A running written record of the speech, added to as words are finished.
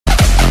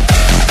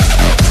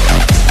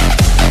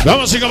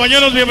Damas y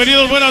caballeros,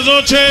 bienvenidos, buenas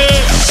noches.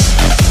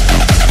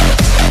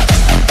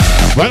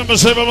 Bueno,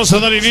 pues hoy vamos a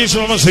dar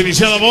inicio, vamos a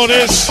iniciar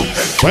amores.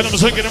 Bueno,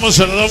 pues hoy queremos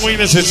saludar muy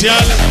especial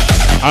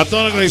a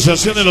toda la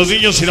organización de los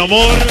niños sin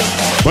amor.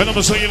 Bueno,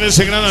 pues hoy en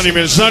ese gran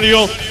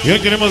aniversario, y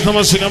hoy queremos nada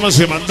más y nada más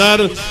de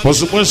mandar, por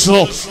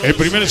supuesto, el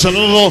primer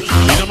saludo,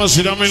 y nada más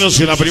y nada menos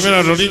que la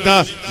primera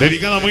rolita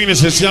dedicada muy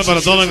especial para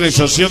toda la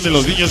organización de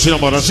los niños sin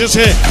amor. Así es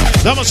que,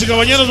 damas y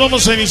caballeros,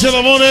 vamos a iniciar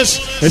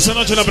amores. Esta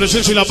noche la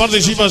presencia y la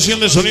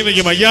participación de Sonido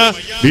Yemaya,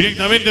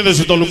 directamente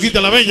desde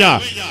Tetlanohcan la Bella.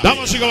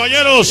 Damas y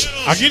caballeros,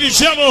 aquí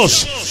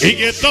iniciamos, y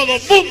que todo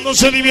mundo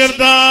se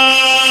divierta.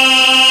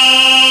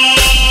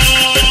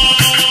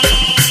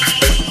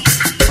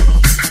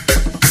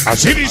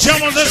 Así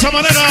iniciamos de esa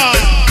manera.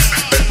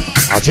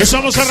 Así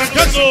estamos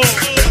arrancando.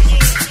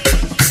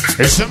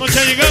 Esta noche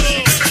ha llegado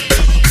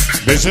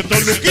desde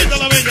Tetlanohcan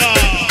la Bella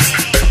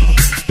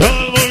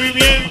todo el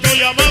movimiento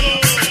llamado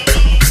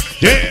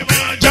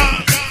Lleva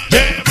ya,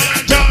 lleva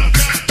ya,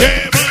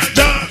 lleva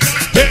ya,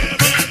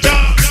 lleva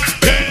ya,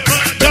 lleva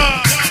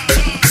ya.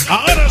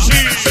 Ahora sí,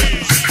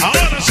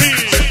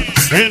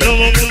 que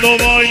todo el mundo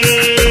baile.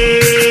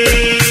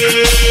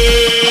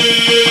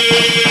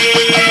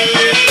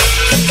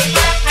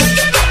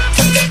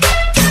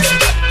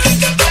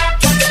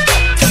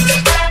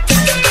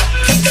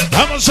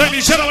 Vamos a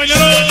iniciar a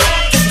bailar.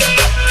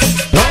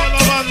 Toda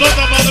la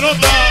bandota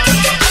madrota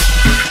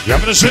ya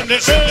presente.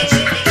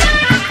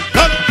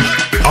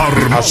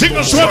 Así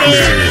nos suena.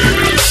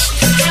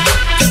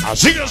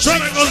 Así nos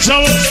suena con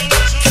sabor.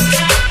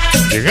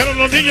 Llegaron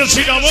los niños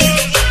sin amor.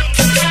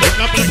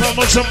 Venga por el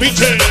famoso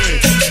pinche.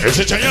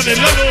 Ese Chayán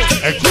del lado,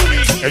 el Cubi,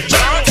 el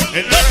Chavo,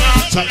 el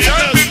Lama,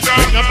 Salitas.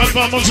 Venga para el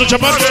famoso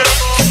Chaparro,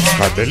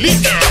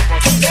 Candelita,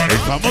 el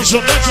famoso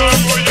Nacho,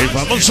 el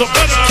famoso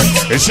Para,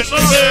 ese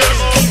Norte.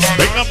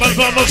 Venga para el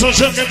famoso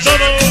Sergio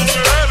Toro.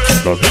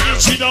 Los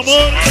niños sin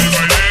amor.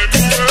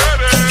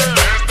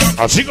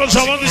 Así con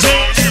sabor, dice.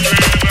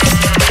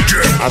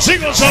 Así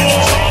con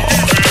sabor.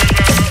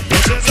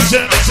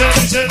 Dice.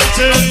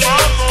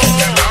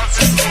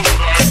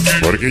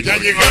 Porque ya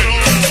llegaron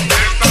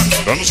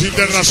los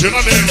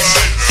internacionales.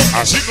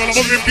 Así con la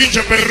voz bien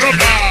pinche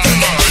perrota.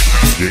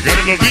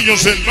 Llegaron los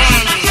niños del mal.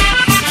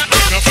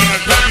 Venga para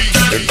el Javi,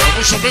 el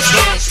famoso Beso,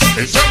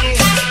 el Chavo.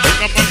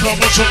 Venga para el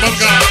famoso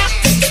Marca,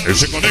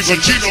 ese conejo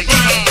chino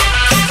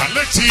para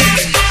Alexi,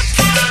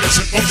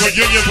 ese poco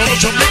Yeye, el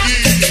famoso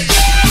Mickey,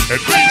 el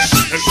Chris,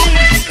 el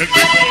Cubi, el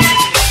Pico.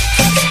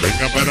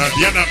 Venga para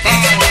Diana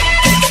Pau,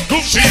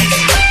 Tuxi,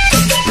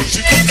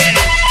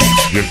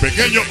 y el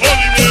pequeño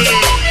Oliver.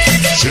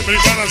 Siempre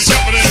para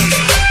siempre.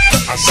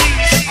 Así.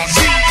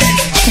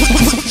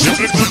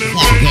 Siempre con el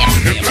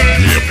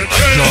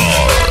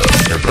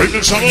rey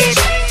del sabor.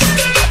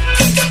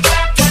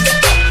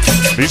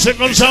 Dice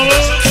con sabor.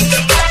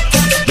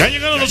 Ya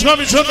llegaron los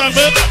Javis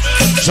también.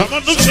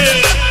 Sabor dulce.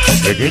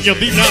 Pequeño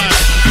Dina.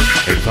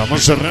 El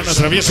famoso Rana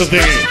Traviesos de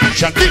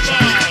Shakira.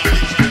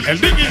 El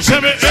Nicky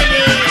CBL.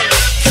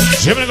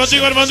 Siempre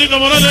contigo, Armandito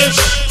Morales.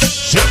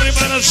 Siempre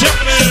para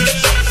siempre.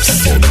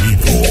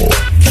 Sonido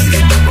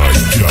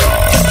Yemaya.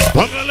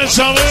 Póngale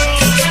sabor.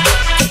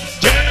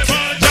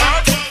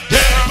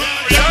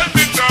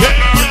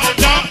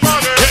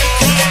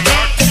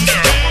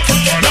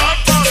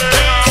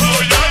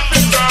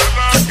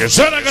 Que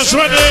suene,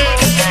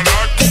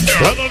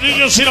 todos los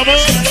niños sin amor.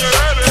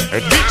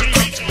 El Pichi,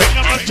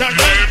 venga para Chagall,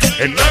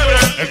 el Negro,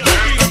 el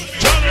Cubi,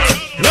 Chavo,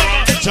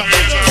 Lama,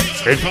 Chagall,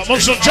 el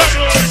famoso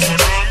Chavo,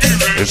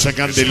 esa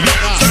Candelita.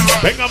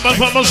 Venga para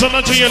el famoso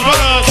Nacho y el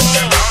Varas.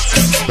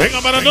 Venga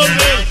para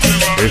Norte,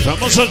 el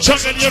famoso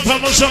Chagall y el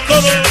famoso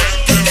Toro.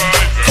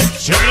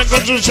 Siempre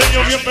con su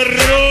sello bien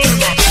perrón.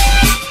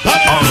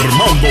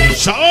 Armando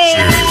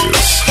sabor.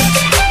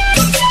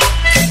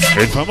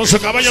 El famoso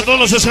caballo, todos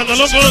los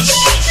escandalocos.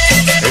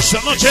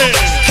 Esta noche,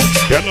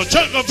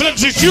 Tetlanohcan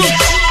Tlaxcala,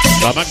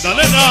 la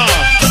Magdalena.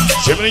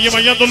 Siempre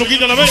Yemaya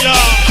Tetlanohcan la Bella.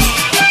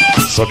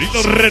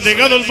 Sonido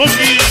renegado el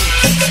Monkey.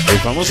 El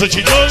famoso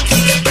Chitón.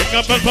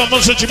 Venga para el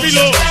famoso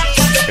Chipilo.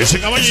 Ese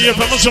caballo y el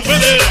famoso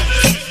Pérez.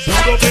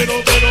 Puro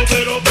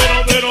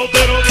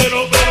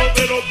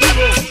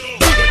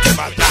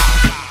Yemaya.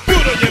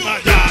 Puro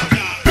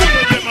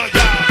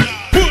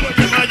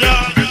Yemaya.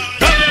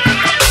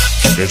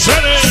 Que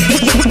suene.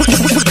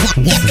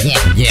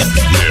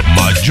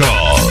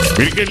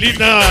 Virgen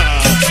linda,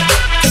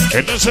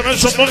 que no se me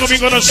pongo mi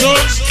corazón.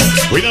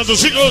 Cuida a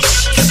tus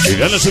hijos y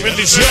dale su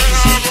bendición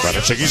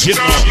para seguir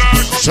siendo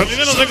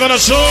sonideros de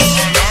corazón.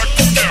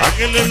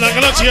 Ángeles la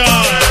gracia.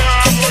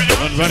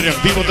 Con el barrio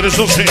activo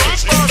 312.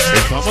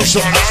 El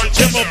famoso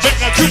Chemo,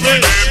 venga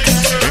Chule.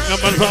 Venga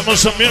para el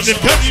famoso Miel del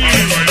Cali.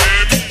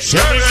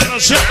 Siempre gana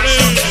siempre.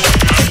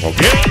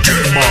 Ok.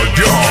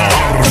 Armando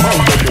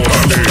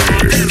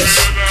Morales.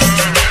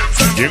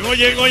 Llegó.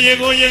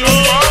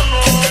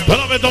 Toda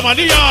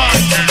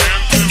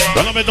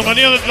la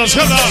metomanía de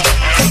Tlaxcala.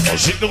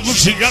 Osito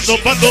musicando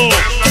pato.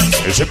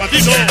 Ese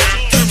patito.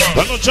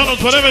 Dando chanos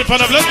forever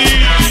para Blandi.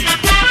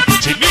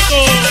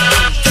 Chinito.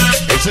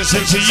 Ese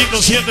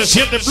sencillito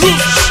 77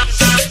 Blues.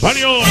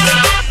 Mario.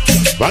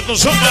 Pato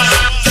Sopa,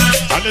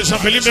 Ale San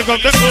Felipe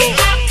Contejo,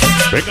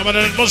 venga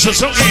para el hermoso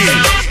Sony,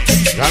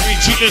 Gaby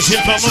Chiles y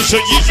el famoso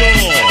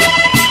Guido,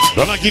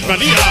 Dona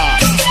Quintanilla,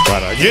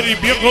 para Jerry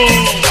Piojo,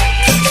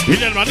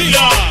 William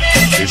Manila,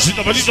 y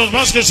 5 pelitos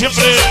más que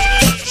siempre,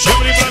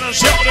 siempre y para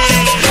siempre.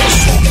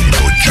 Sonido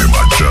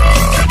Yemaya.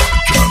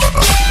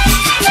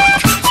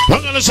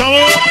 Póngale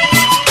sabor.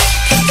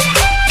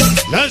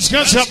 Las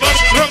Casas Bar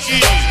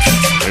Rocky,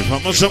 el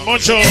famoso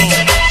Mocho,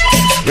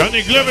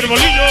 Johnny Clever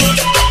Bolillo,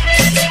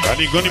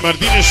 Dani Connie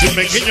Martínez, el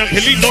pequeño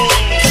angelito,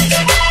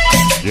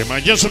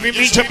 Yemayazo mi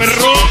pinche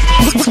perro,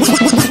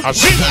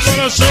 así de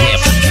corazón,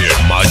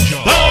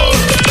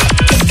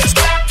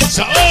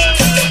 sabor,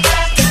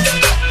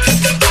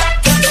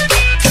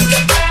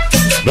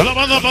 de la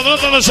banda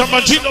padrota de San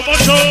Machito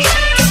Mocho,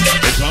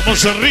 el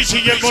famoso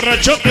Richie y el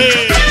borrachote,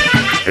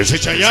 ese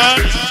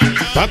Chayán,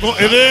 Taco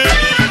Ede,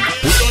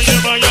 puto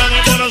Yemaya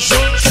de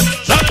corazón,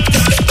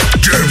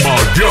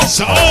 Yemaya.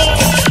 sabor.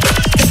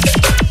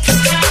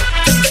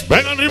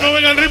 Venga el ritmo,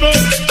 venga el ritmo.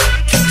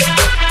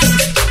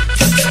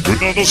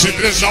 1, 2 y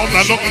 3, la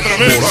onda loca otra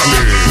vez.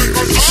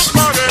 Morales.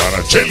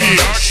 Para Cheli,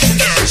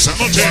 esa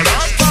noche,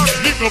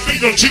 Nico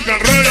Pico, Chica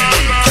Rey,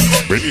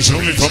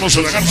 Benizón, el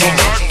famoso lagarto,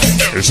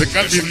 ese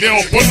Calvin Leo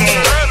Polo,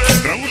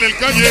 Raúl El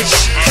Calles,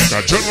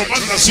 Cachorro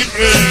Manda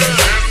siempre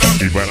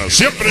y para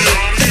siempre.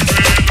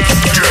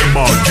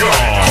 Yemaya.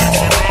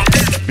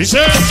 Dice,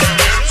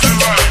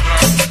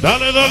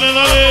 dale, dale,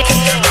 dale.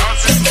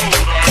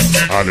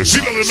 Al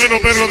estilo de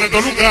Mero Perro de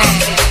Toluca,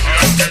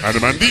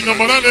 Armandino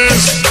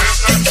Morales,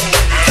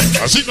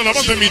 así con la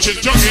voz de Michel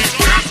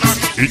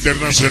Jockey,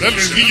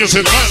 internacionales niños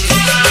el mal,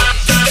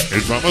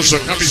 el famoso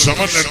Cami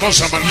Samón, la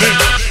hermosa Marlene,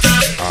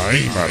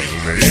 ay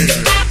Marlene,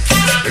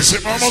 ese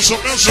famoso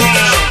caso,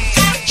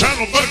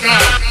 Chano Parca,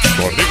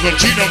 Conejo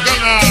Chino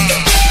Gana,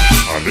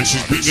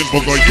 Alexis Pide el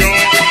Pocoyo,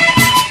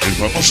 el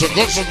famoso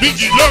Corso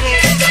Vicky Loro,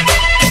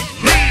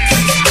 Luis,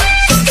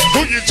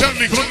 Oye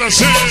Charlie Honda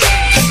C,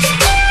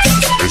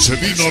 ese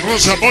vino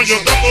rosa, pollo,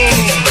 tapo.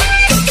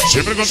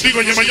 Siempre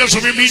contigo, Yemayazo,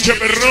 mi pinche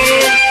perro.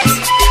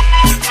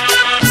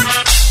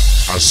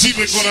 Así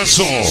de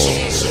corazón.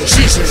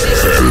 Sí, sí, sí.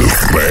 El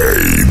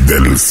rey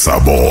del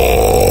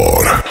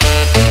sabor.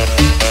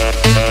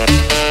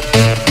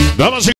 Damas y